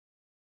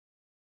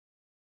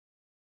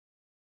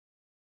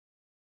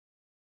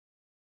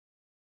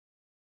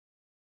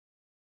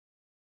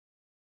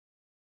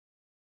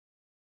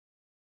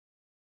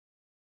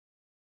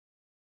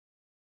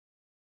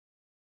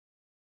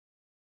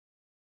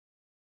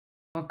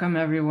Welcome,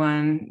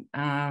 everyone.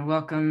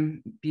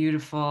 Welcome,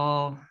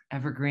 beautiful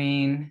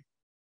Evergreen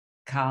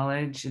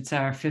College. It's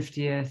our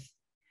 50th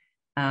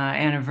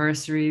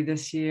anniversary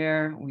this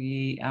year.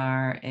 We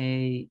are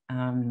a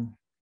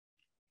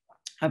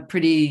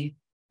pretty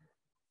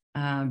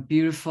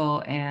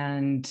beautiful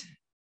and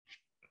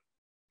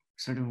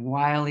sort of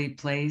wily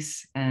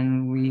place,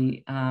 and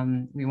we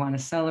want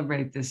to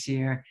celebrate this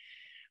year.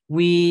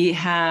 We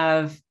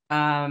have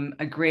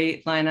a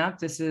great lineup.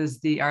 This is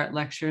the art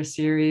lecture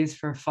series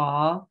for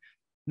fall.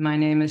 My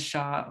name is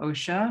Shah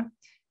Osha,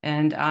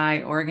 and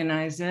I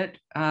organize it,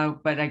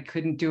 but I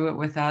couldn't do it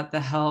without the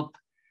help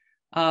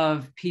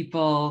of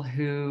people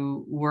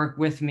who work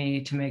with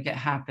me to make it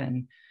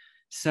happen.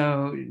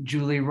 So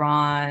Julie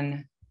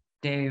Ron,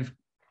 Dave,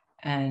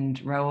 and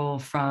Raul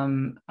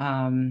from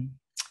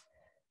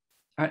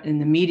in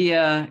the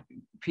media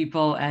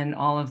people, and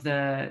all of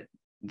the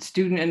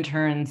student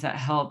interns that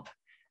help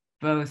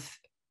both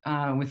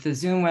with the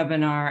Zoom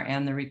webinar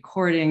and the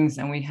recordings.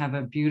 And we have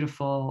a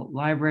beautiful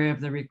library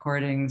of the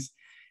recordings,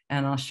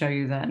 and I'll show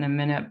you that in a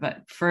minute.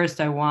 But first,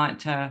 I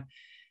want to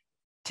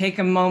take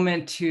a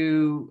moment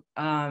to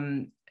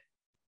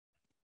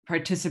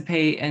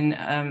participate in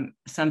a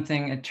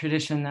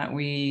tradition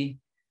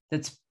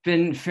that's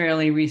been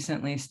fairly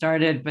recently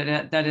started,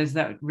 but that is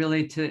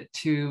really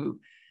to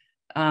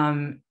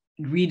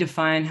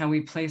redefine how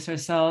we place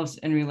ourselves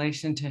in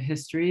relation to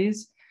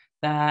histories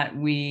that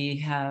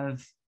we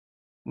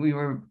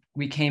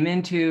came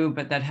into,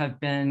 but that have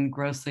been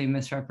grossly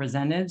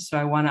misrepresented. So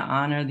I want to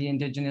honor the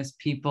Indigenous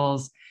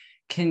peoples'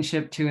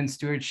 kinship to and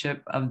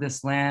stewardship of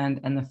this land,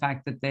 and the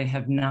fact that they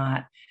have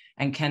not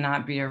and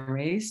cannot be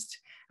erased.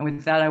 And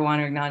with that, I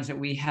want to acknowledge that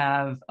we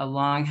have a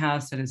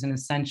longhouse that is an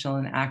essential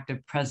and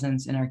active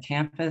presence in our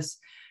campus.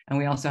 And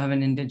we also have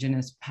an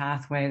Indigenous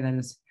pathway that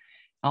is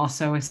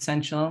also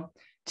essential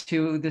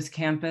to this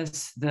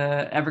campus.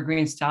 The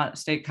Evergreen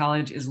State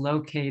College is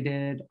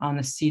located on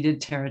the ceded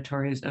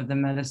territories of the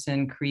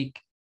Medicine Creek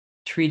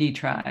Treaty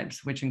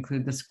Tribes, which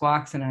include the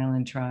Squaxin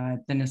Island Tribe,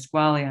 the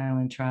Nisqually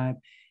Island Tribe,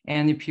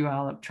 and the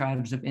Puyallup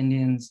tribes of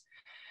Indians.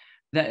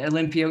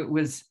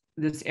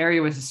 This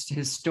area was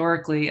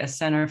historically a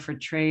center for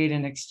trade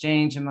and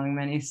exchange among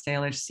many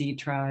Salish Sea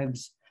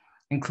tribes,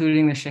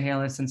 including the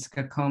Chehalis and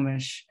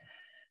Skokomish,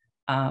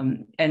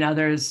 and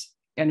others.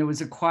 And it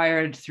was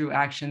acquired through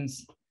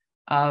actions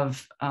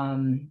of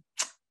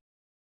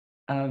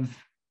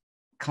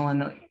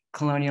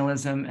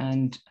colonialism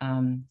and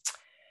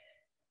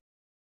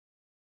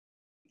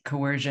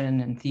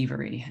coercion and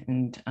thievery.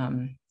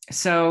 And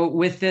so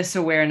with this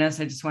awareness,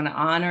 I just want to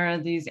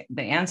honor the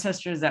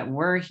ancestors that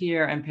were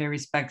here and pay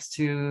respects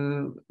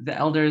to the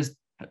elders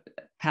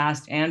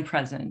past and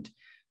present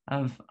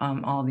of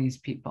all these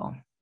people.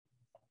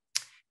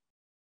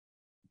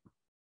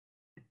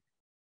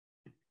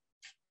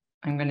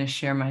 I'm going to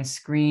share my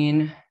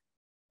screen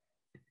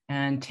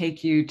and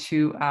take you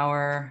to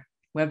our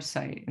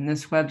website. And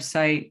this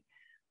website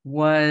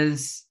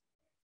was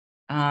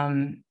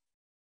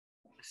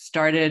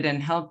started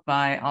and helped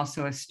by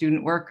also a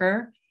student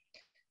worker,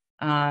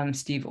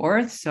 Steve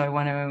Orth. So I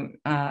want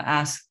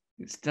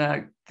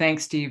to thank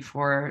Steve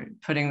for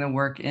putting the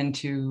work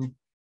into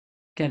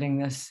getting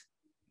this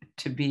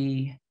to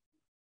be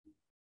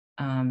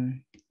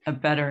a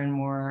better and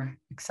more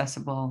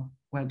accessible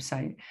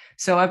website.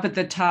 So up at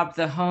the top,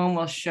 the home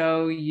will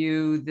show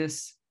you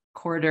this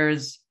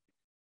quarter's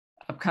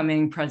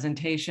upcoming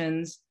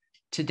presentations.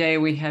 Today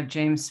we have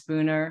James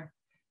Spooner.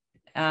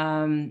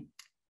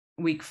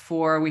 Week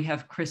 4, we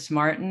have Chris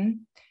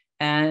Martin,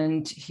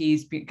 and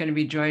he's going to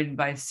be joined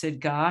by Sid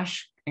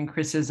Gosh. And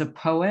Chris is a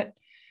poet,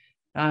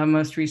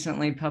 most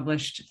recently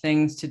published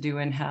Things to Do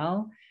in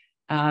Hell,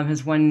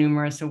 has won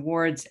numerous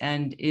awards,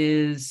 and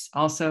is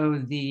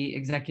also the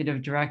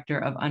executive director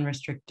of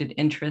Unrestricted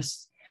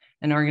Interests,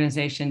 an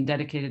organization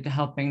dedicated to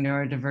helping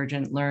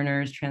neurodivergent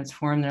learners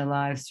transform their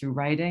lives through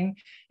writing.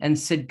 And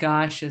Sid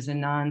Gosh is a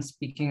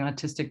non-speaking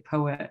autistic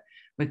poet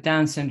with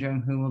Down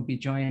syndrome who will be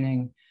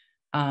joining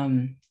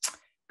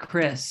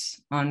Chris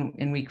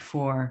in week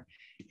 4.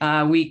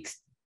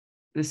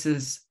 This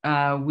is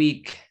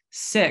week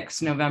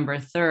 6, November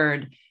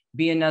 3rd.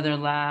 Be Another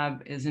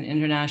Lab is an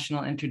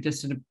international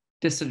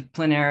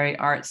interdisciplinary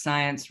art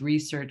science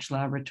research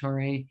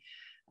laboratory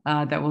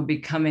that will be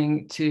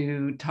coming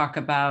to talk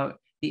about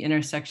the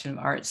intersection of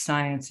art,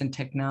 science, and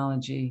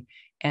technology,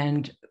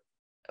 and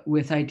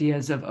with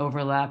ideas of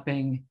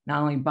overlapping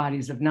not only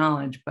bodies of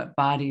knowledge, but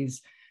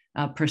bodies,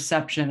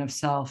 perception of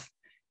self,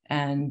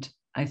 and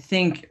I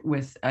think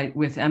with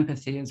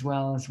empathy as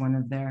well as one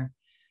of their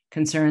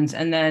concerns.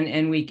 And then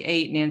in week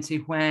 8, Nancy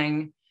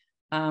Huang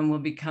will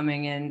be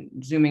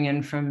zooming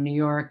in from New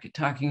York,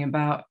 talking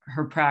about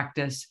her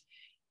practice,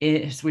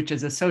 which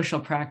is a social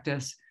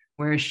practice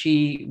where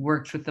she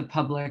works with the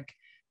public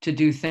to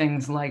do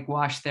things like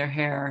wash their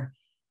hair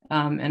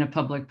in a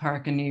public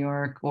park in New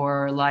York,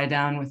 or lie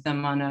down with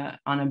them on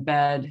a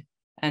bed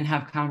and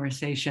have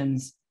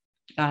conversations.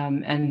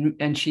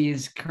 And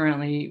she's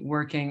currently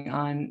working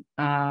on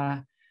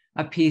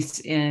a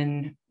piece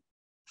in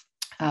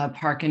a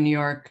park in New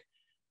York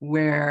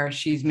where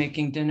she's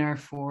making dinner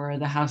for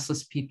the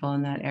houseless people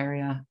in that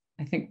area.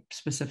 I think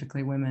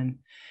specifically women.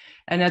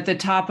 And at the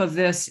top of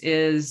this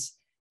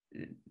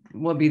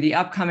will be the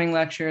upcoming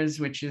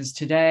lectures, which is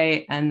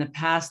today, and the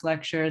past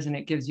lectures, and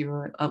it gives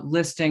you a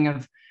listing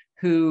of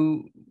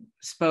who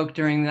spoke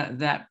during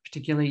that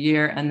particular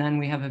year. And then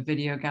we have a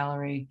video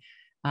gallery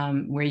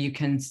where you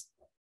can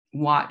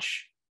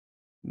watch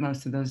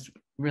most of those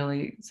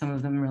some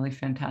of them really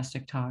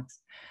fantastic talks.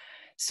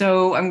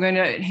 So I'm going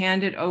to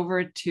hand it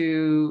over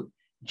to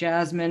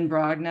Jasmine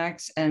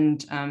Brognax,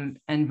 and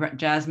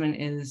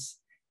Jasmine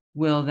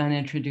will then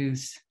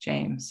introduce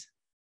James.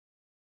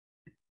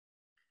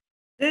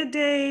 Good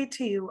day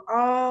to you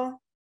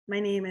all. My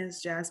name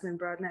is Jasmine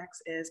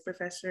Brognax, as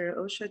Professor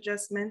Osha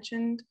just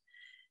mentioned.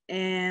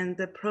 And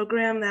the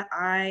program that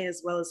I,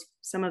 as well as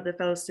some of the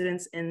fellow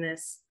students in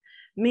this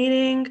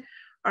meeting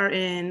are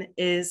in,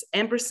 is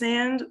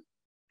Ampersand,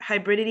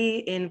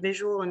 Hybridity in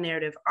Visual and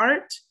Narrative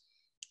Art,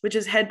 which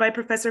is head by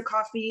Professor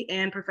Coffey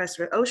and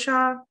Professor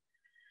Osha.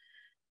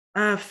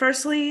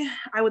 Firstly,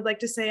 I would like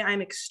to say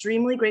I'm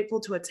extremely grateful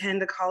to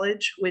attend a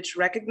college which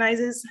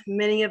recognizes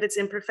many of its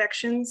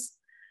imperfections,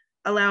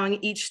 allowing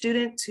each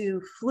student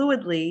to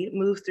fluidly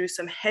move through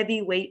some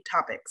heavyweight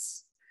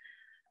topics.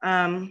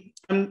 I'm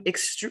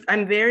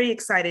very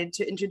excited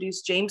to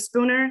introduce James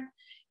Spooner,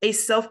 a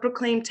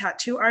self-proclaimed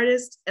tattoo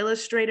artist,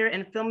 illustrator,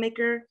 and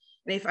filmmaker,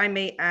 and if I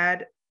may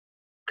add,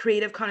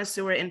 creative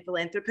connoisseur and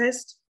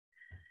philanthropist.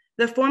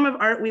 The form of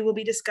art we will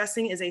be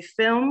discussing is a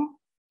film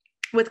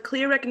with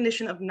clear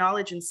recognition of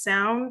knowledge and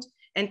sound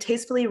and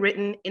tastefully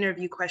written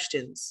interview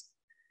questions.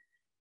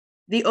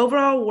 The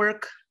overall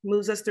work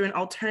moves us through an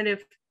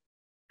alternative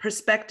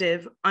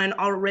perspective on an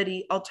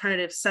already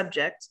alternative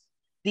subject,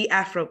 the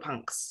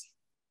Afro-Punks.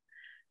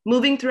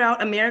 Moving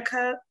throughout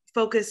America,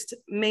 focused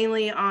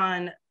mainly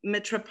on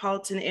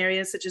metropolitan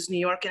areas such as New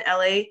York and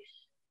LA,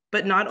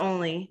 but not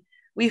only,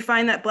 we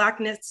find that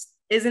Blackness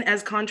isn't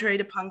as contrary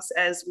to punks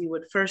as we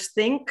would first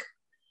think.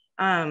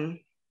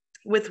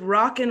 With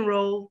rock and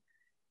roll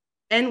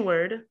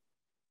N-word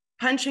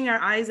punching our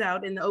eyes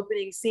out in the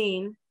opening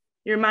scene,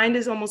 your mind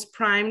is almost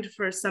primed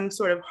for some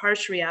sort of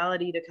harsh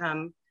reality to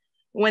come,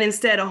 when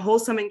instead a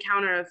wholesome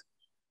encounter of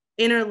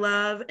inner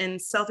love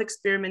and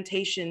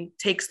self-experimentation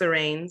takes the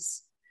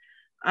reins.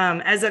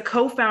 As a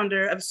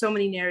co-founder of so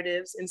many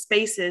narratives and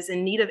spaces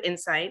in need of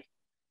insight,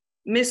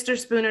 Mr.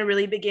 Spooner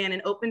really began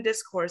an open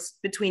discourse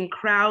between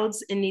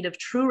crowds in need of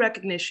true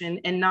recognition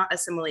and not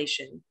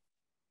assimilation.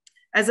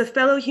 As a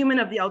fellow human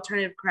of the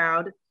alternative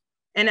crowd,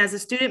 and as a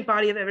student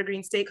body of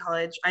Evergreen State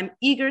College, I'm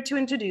eager to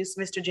introduce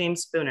Mr.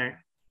 James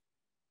Spooner.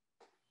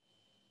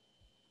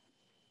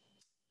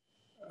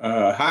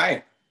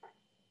 Hi,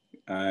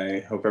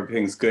 I hope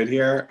everything's good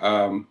here.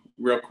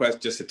 Real quick,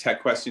 just a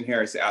tech question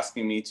here. It's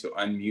asking me to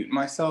unmute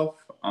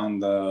myself on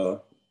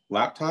the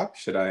laptop.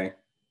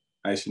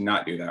 I should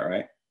not do that,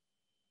 right?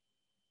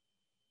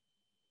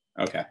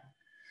 Okay.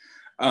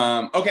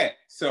 Okay,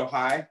 so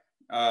hi.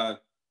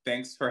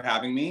 Thanks for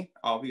having me,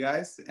 all of you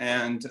guys.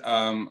 And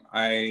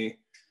I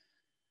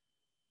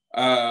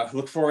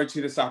look forward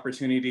to this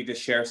opportunity to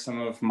share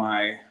some of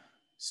my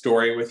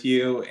story with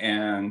you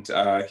and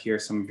hear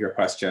some of your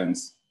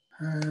questions.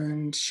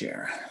 And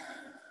share.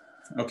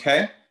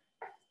 Okay.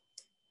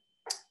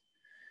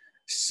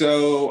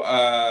 So,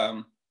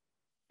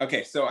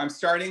 okay, so I'm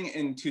starting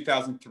in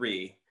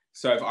 2003.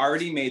 So I've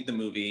already made the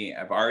movie.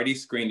 I've already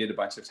screened it a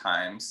bunch of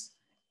times.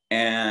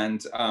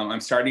 And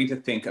I'm starting to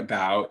think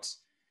about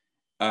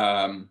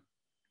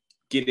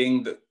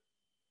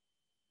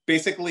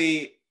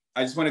basically,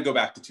 I just want to go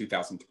back to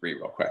 2003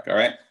 real quick, all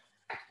right?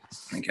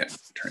 Let me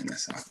turn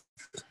this off.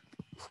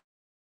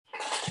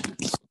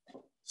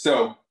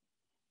 So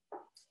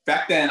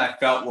back then I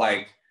felt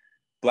like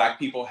Black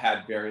people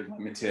had very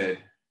limited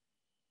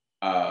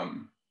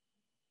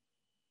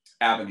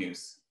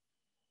avenues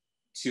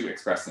to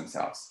express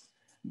themselves.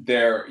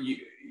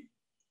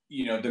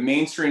 You know, the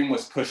mainstream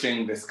was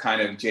pushing this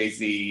kind of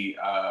Jay-Z,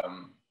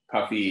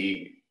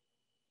 puffy,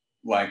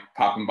 like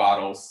popping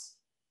bottles,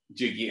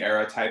 jiggy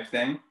era type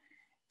thing.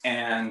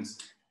 And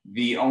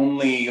the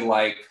only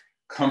like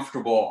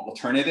comfortable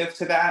alternative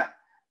to that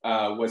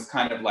was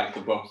kind of like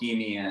the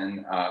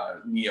bohemian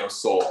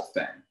neo-soul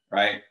thing,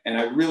 right? And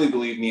I really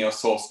believe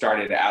neo-soul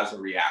started as a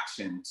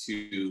reaction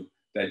to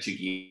that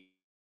jiggy.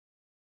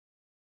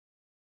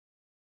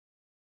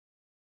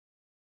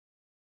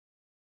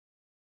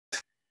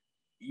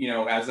 You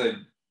know, as a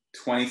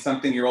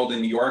 20-something-year-old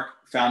in New York,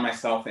 found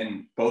myself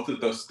in both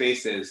of those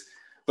spaces,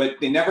 but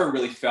they never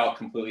really felt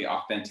completely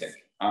authentic.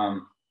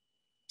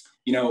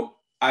 You know,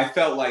 I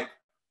felt like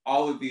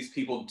all of these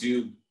people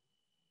do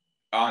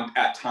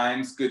at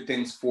times good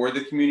things for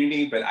the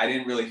community, but I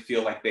didn't really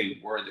feel like they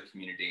were the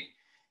community.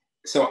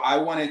 So I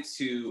wanted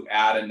to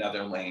add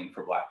another lane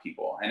for Black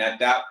people. And at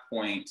that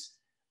point,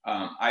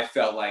 I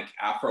felt like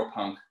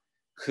Afropunk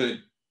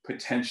could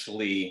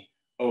potentially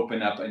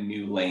open up a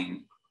new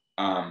lane.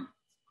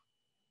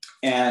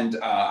 And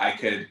I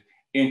could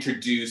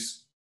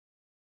introduce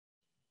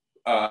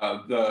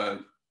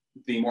the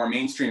more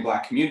mainstream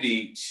Black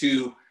community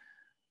to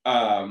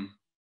some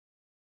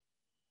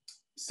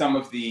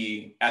of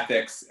the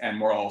ethics and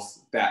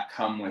morals that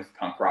come with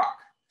punk rock,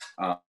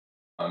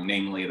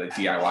 namely the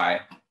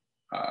DIY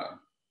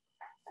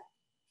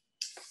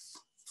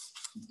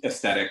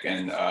aesthetic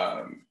and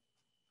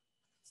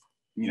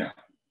you know,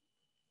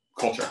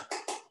 culture.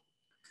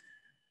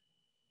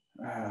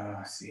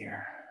 Let's see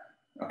here.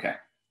 Okay.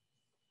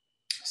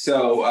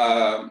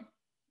 So,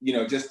 you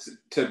know, just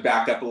to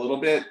back up a little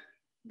bit,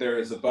 there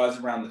is a buzz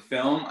around the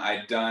film.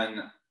 I'd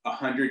done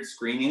 100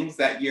 screenings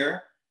that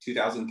year,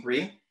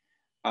 2003.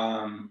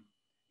 And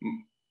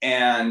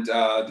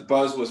the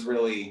buzz was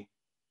really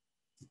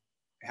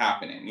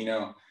happening, you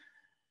know?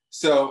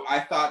 So I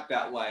thought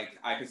that like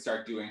I could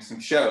start doing some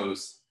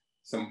shows,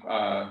 some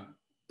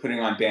putting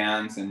on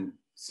bands and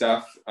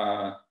stuff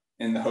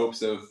in the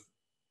hopes of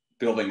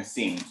building a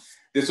scene.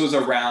 This was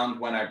around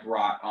when I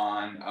brought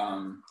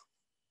on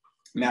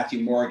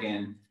Matthew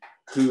Morgan,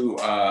 who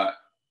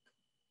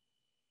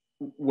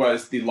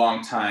was the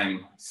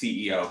longtime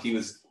CEO. He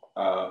was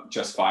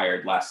just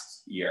fired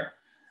last year.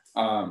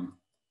 You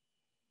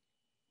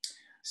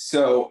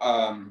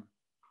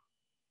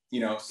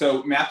know,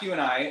 so Matthew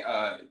and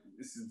I,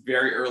 this is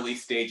very early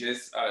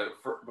stages.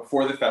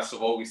 Before the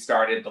festival, we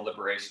started the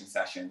Liberation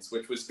Sessions,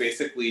 which was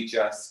basically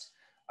just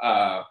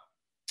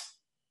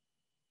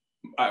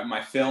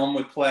my film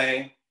would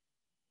play.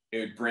 It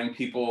would bring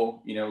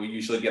people, you know, we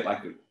usually get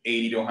like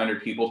 80 to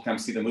 100 people to come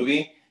see the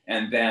movie.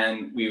 And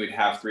then we would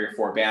have 3 or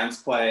 4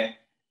 bands play.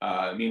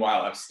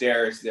 Meanwhile,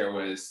 upstairs, there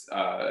was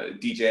a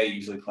DJ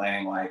usually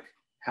playing like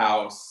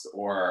house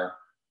or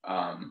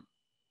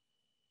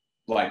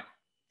like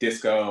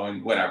disco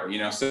and whatever, you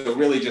know? So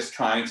really just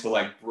trying to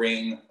like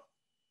bring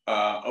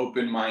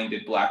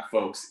open-minded Black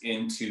folks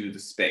into the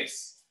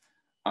space.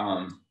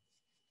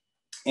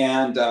 You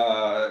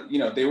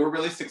know, they were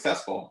really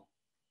successful.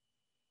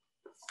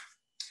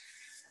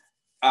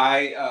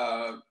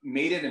 I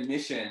made it a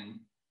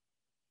mission,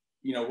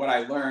 you know, what I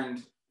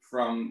learned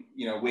from,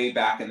 you know, way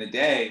back in the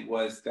day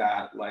was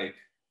that like,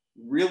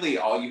 really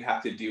all you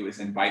have to do is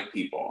invite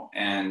people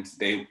and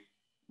they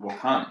will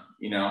come,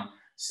 you know?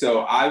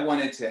 So I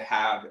wanted to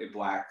have a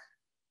Black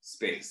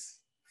space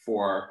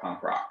for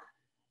punk rock.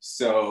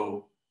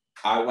 So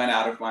I went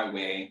out of my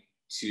way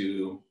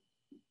to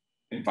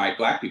invite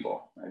Black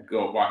people. I'd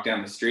go walk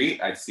down the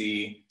street, I'd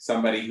see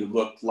somebody who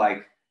looked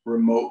like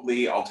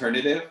remotely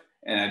alternative,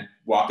 and I'd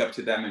walk up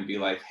to them and be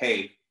like,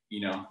 hey, you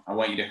know, I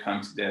want you to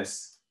come to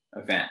this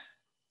event.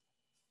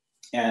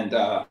 And,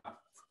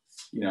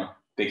 you know,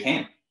 they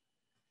came.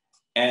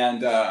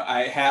 And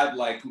I had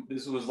like,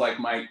 this was like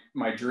my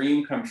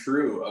dream come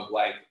true of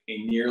like a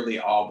nearly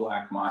all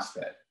Black mosh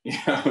pit. You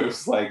know, it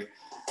was like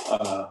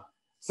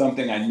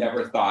something I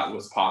never thought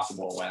was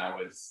possible when I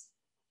was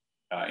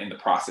in the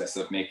process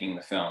of making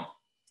the film.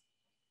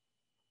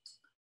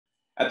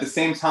 At the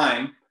same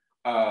time,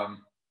 I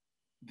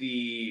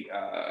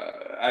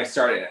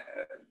started,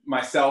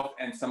 myself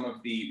and some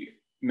of the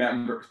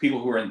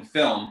people who were in the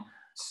film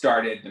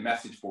started the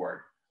message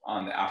board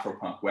on the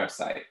Afropunk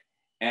website.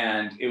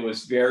 And it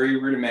was very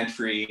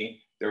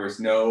rudimentary. There was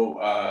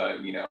no,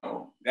 you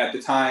know, at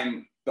the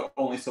time, the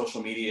only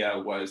social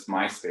media was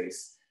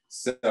MySpace.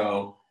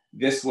 So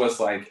this was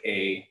like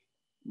a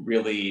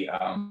really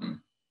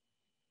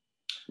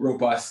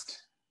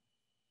robust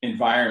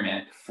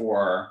environment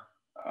for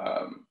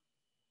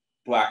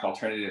Black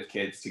alternative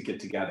kids to get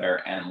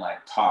together and like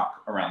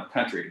talk around the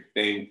country.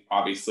 They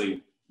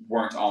obviously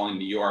weren't all in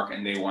New York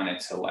and they wanted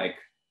to like,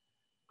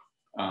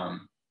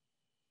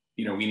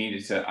 you know,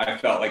 I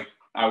felt like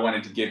I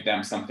wanted to give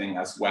them something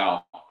as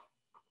well.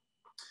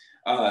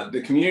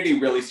 The community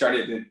really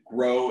started to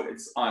grow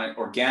on it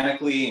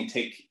organically and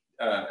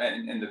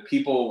and the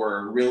people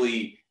were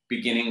really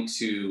beginning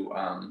to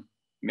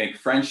make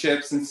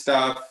friendships and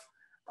stuff.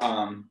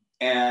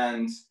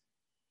 And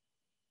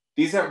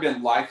these have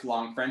been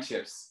lifelong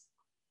friendships.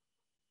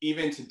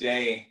 Even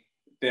today,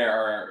 there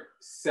are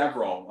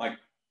several, like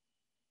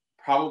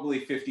probably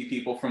 50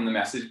 people from the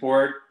message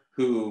board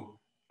who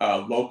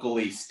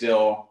locally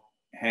still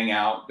hang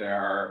out. There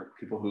are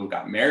people who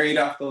got married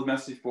off the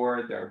message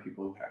board. There are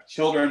people who have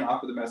children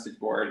off of the message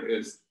board. It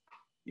was,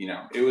 you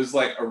know, it was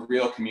like a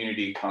real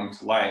community come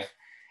to life.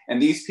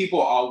 And these people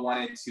all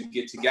wanted to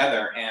get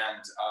together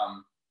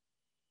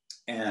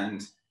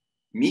and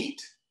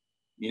meet,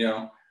 you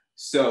know?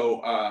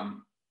 So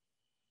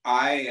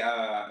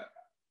I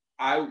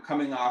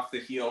coming off the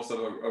heels of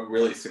a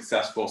really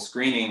successful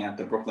screening at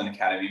the Brooklyn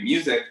Academy of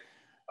Music,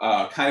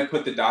 kind of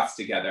put the dots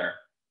together.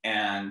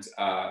 And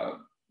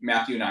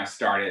Matthew and I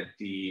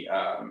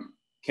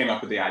came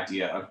up with the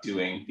idea of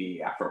doing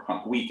the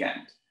Afropunk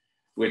weekend,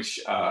 which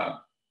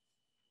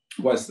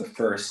was the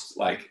first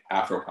like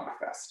Afropunk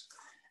Fest.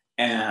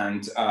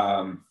 And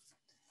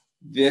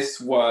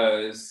this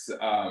was,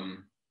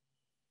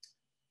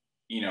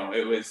 you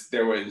know,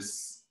 there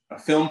was a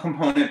film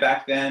component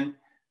back then,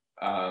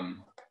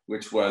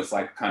 which was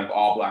like kind of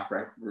all Black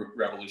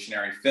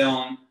revolutionary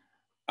film,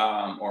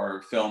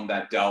 or film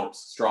that dealt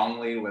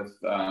strongly with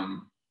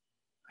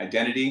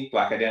identity,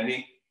 Black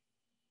identity.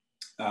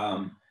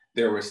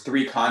 There was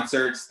 3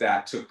 concerts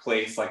that took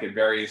place like at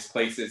various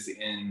places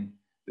in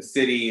the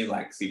city,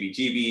 like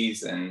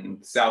CBGB's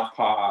and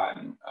Southpaw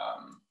and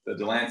the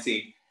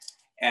Delancey.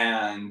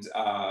 And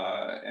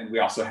we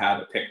also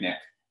had a picnic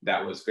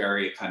that was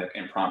very kind of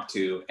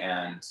impromptu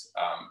and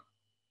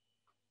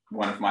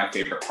one of my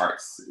favorite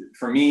parts.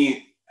 For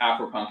me,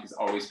 Afropunk has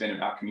always been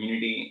about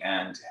community,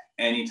 and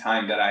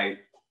anytime that I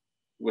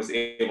was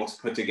able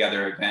to put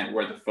together an event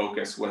where the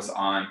focus was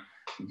on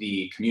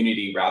the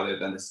community rather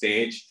than the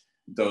stage,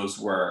 those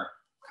were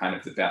kind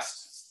of the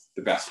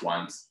best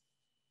ones.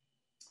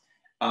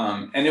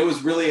 And it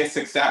was really a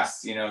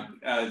success. You know,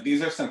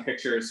 these are some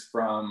pictures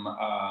from,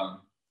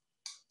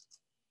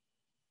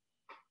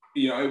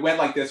 you know, it went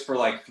like this for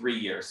like 3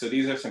 years. So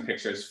these are some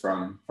pictures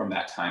from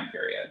that time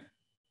period.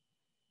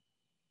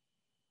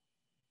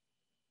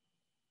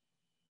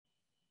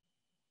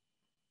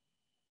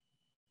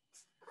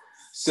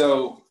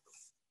 So,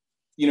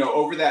 you know,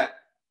 over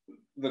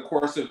the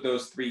course of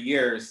those 3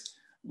 years,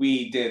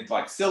 we did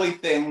like silly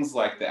things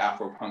like the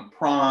Afropunk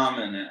prom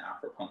and an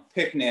Afropunk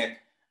picnic,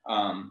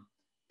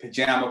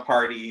 pajama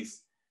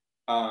parties.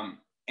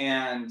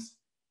 And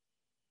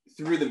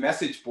through the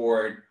message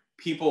board,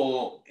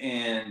 people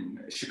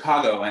in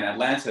Chicago and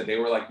Atlanta, they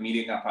were like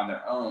meeting up on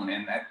their own.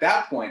 And at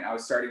that point, I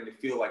was starting to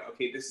feel like,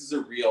 okay, this is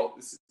a real,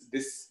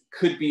 this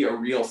could be a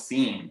real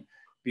scene,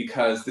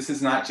 because this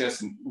is not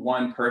just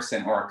one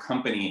person or a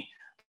company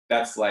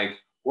that's like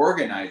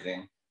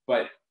organizing,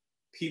 but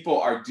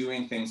people are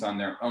doing things on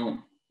their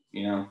own,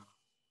 you know?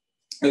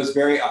 It was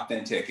very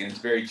authentic and it's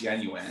very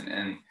genuine.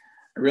 And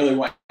I really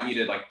want you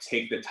to like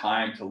take the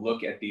time to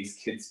look at these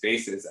kids'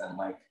 faces and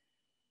like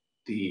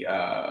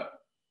I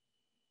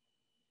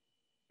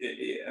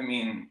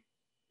mean,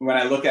 when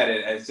I look at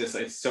it,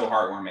 it's so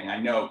heartwarming.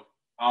 I know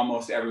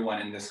almost everyone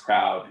in this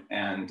crowd,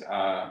 and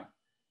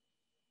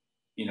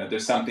you know,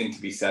 there's something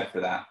to be said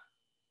for that.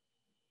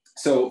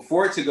 So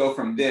for it to go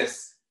from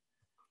this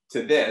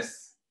to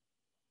this,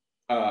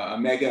 a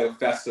mega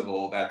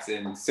festival that's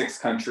in 6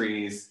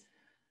 countries,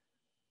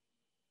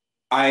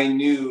 I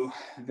knew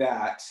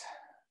that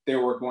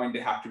there were going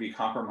to have to be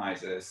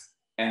compromises.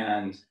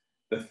 And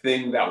the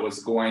thing that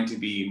was going to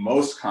be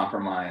most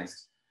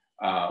compromised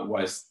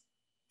was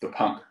the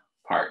punk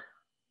part.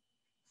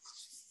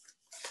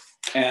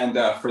 And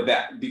for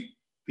that,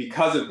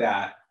 because of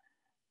that,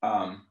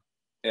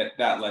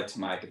 that led to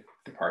my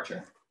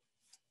departure.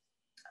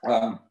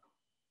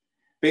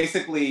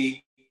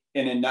 Basically,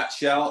 in a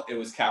nutshell, it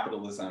was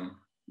capitalism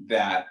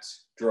that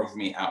drove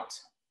me out.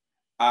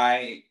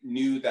 I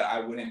knew that I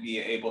wouldn't be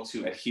able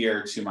to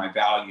adhere to my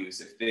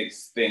values if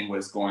this thing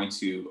was going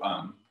to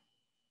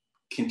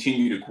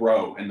continue to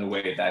grow in the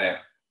way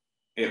that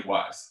it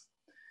was.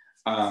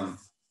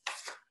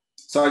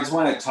 So I just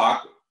want to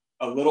talk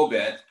a little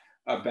bit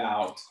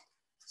about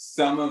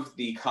some of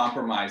the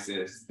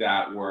compromises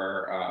that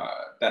were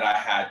that I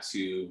had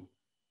to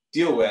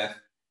deal with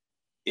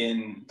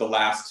in the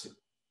last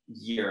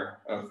year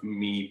of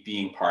me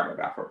being part of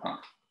Afropunk.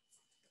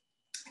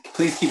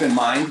 Please keep in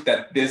mind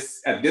that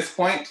at this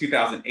point,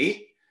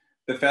 2008,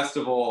 the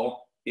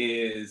festival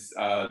is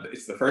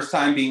it's the first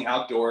time being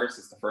outdoors.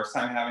 It's the first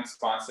time having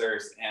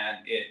sponsors, and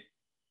it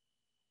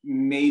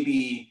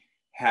maybe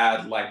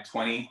had like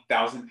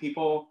 20,000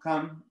 people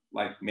come,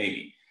 like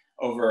maybe,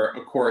 over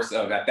a course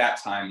of, at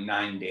that time,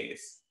 9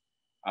 days,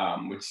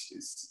 which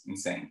is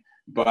insane.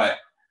 But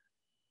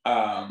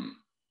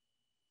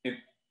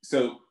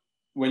so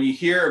when you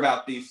hear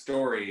about these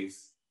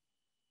stories,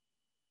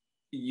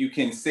 you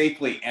can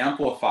safely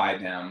amplify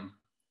them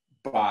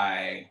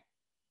by,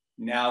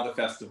 now the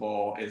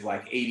festival is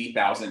like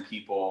 80,000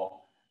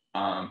 people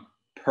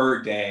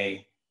per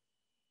day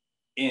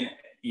in,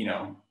 you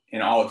know,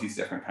 in all of these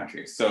different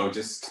countries. So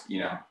just, you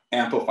know,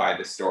 amplify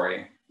the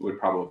story would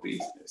probably be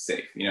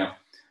safe, you know.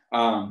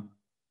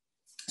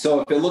 So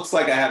if it looks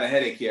like I have a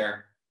headache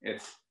here,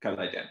 it's because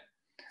I did.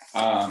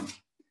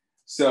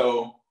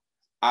 So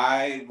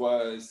I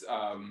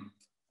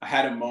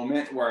had a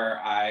moment where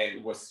I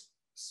was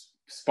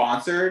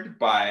sponsored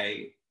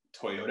by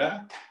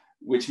Toyota,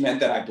 which meant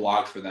that I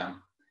blogged for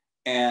them.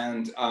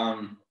 And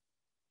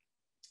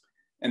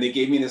they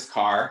gave me this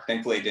car.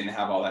 Thankfully, it didn't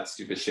have all that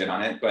stupid shit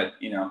on it, but,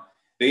 you know,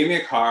 they gave me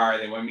a car.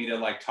 They wanted me to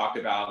like talk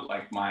about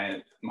like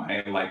my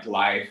like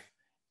life,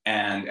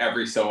 and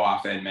every so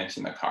often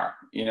mention the car,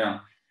 you know.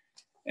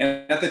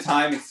 And at the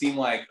time, it seemed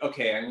like,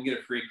 okay, I'm gonna get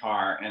a free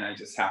car, and I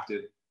just have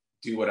to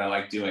do what I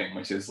like doing,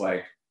 which is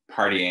like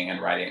partying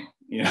and writing,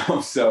 you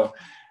know. So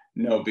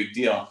no big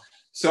deal.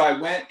 So I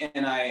went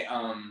and I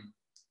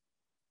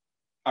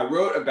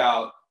wrote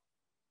about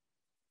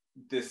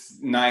this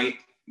night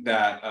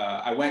that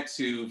I went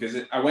to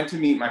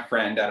meet my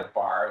friend at a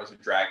bar. It was a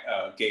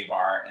gay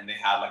bar, and they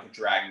had like a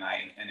drag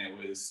night, and it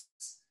was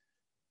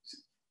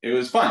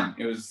fun.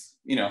 It was,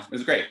 you know, it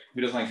was great.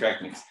 Who doesn't like drag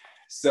queens?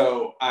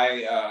 So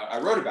I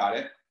wrote about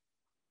it,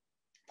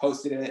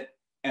 posted it,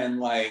 and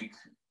like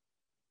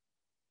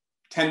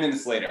 10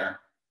 minutes later,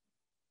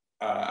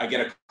 I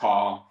get a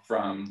call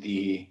from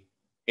the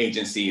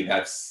agency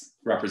that's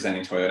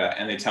representing Toyota,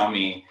 and they tell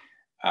me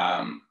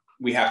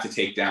we have to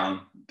take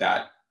down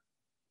that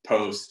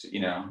post, you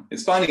know,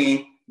 it's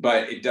funny,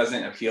 but it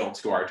doesn't appeal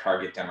to our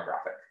target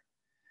demographic.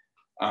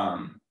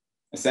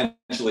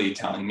 Essentially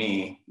telling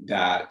me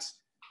that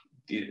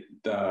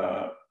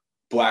the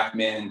Black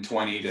men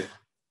 20 to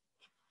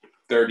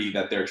 30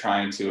 that they're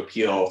trying to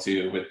appeal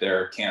to with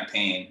their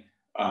campaign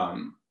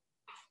are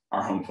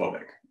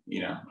homophobic,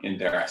 you know, in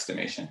their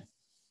estimation.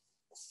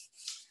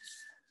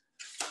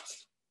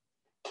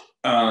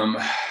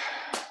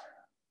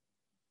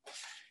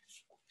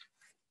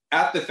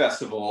 At the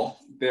festival,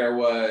 there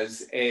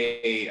was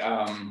a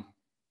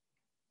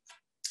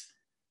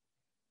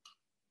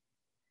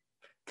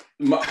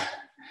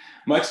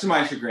much to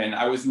my chagrin,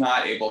 I was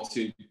not able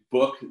to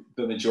book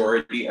the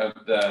majority of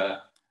the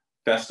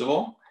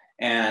festival,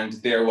 and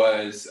there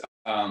was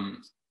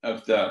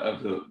of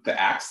the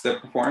acts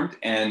that performed,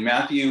 and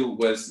Matthew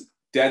was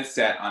dead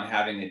set on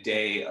having a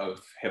day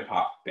of hip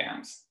hop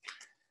bands.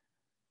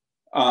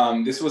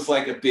 This was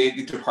like a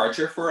big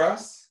departure for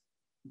us,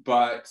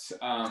 but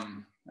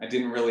I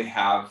didn't feel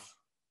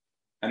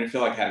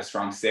like I had a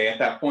strong say at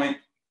that point.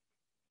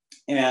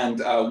 And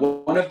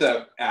one of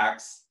the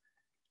acts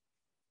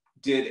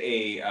did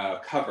a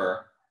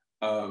cover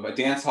of a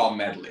dance hall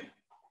medley.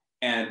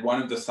 And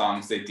one of the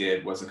songs they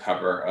did was a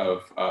cover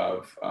of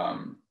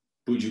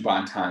Buju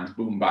Banton's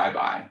Boom Bye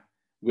Bye,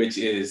 which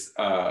is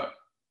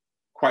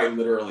quite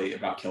literally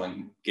about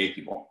killing gay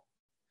people.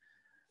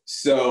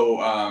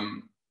 So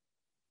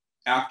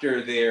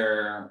after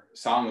their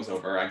song was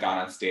over, I got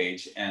on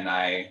stage and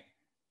I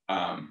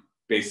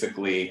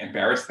basically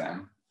embarrassed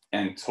them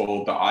and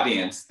told the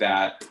audience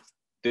that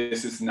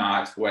this is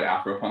not what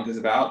Afropunk is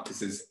about.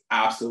 This is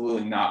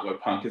absolutely not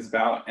what punk is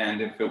about.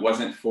 And if it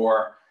wasn't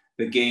for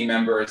the gay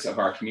members of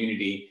our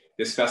community,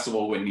 this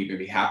festival wouldn't even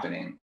be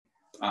happening,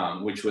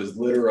 which was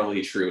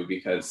literally true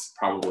because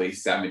probably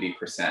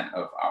 70%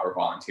 of our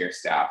volunteer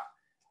staff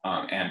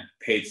and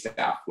paid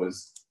staff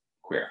was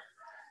queer.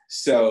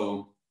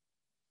 So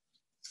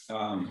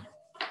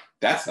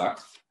that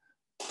sucked.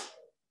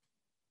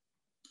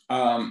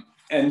 And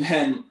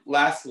then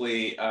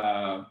lastly,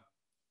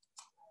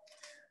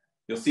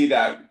 you'll see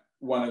that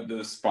one of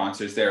the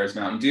sponsors there is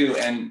Mountain Dew.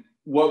 And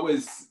what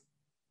was,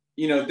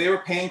 you know, they were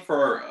paying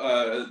for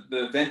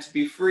the event to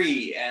be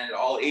free and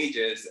all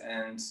ages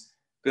and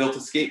built a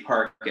skate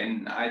park.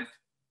 And I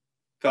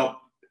felt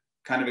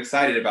kind of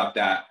excited about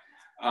that.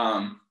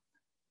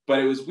 But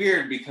it was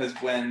weird because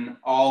when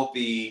all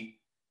the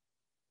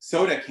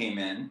soda came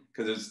in,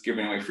 because it was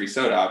giving away free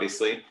soda,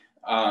 obviously,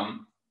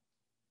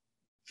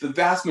 the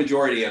vast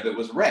majority of it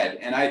was red,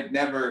 and I'd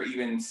never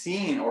even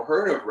seen or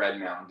heard of red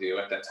Mountain Dew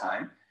at that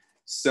time.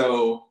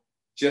 So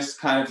just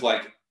kind of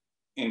like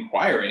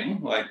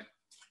inquiring, like,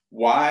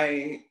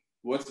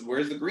 where's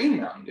the green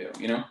Mountain Dew,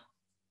 you know?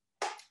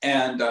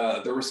 And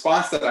the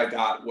response that I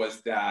got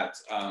was that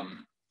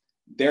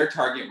their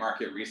target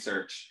market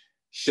research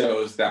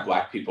shows that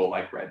Black people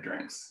like red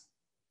drinks.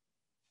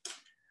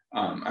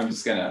 I'm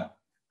just gonna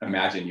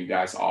imagine you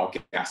guys all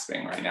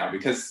gasping right now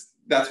because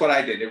that's what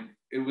I did.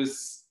 It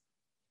was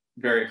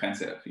very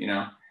offensive, you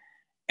know?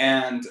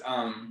 And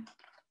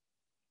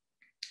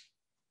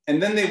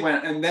then they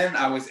went, and then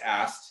I was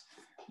asked,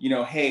 you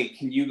know, hey,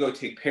 can you go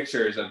take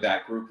pictures of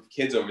that group of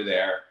kids over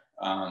there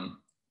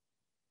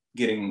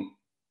getting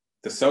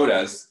the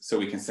sodas so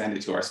we can send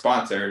it to our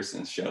sponsors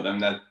and show them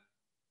that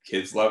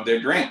kids love their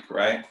drink,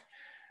 right?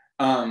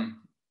 And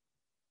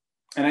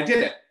I did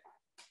it.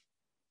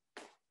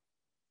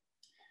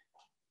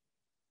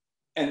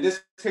 And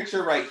this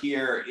picture right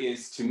here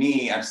is, to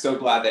me, I'm so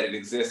glad that it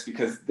exists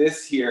because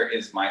this here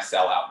is my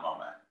sellout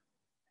moment.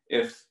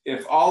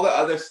 If all the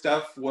other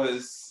stuff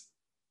was,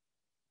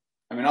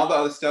 I mean, all the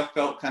other stuff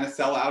felt kind of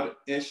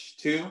sellout-ish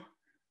too,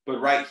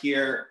 but right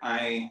here,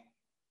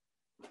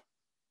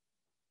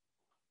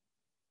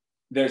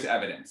 there's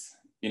evidence,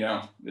 you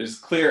know, there's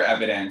clear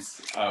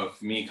evidence of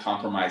me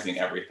compromising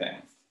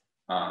everything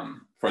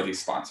for these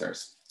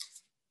sponsors.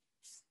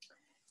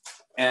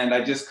 And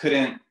I just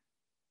couldn't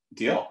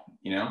deal,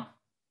 you know?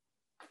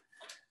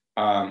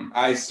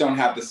 I just don't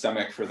have the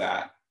stomach for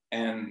that.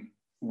 And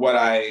what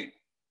I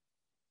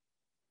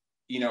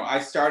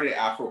started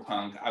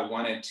Afropunk, I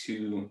wanted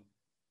to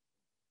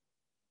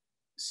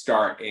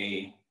start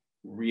a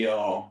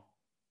real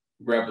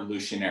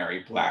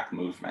revolutionary Black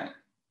movement.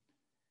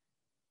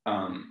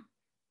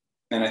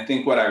 And I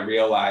think what I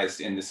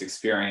realized in this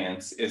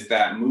experience is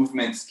that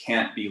movements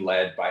can't be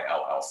led by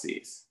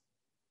LLCs.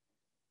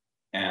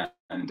 And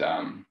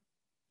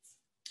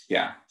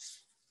yeah,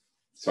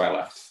 so I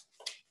left.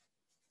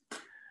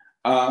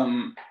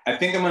 I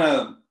think I'm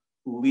gonna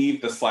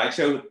leave the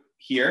slideshow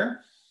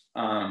here,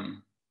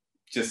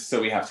 just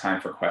so we have time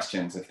for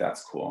questions, if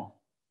that's cool.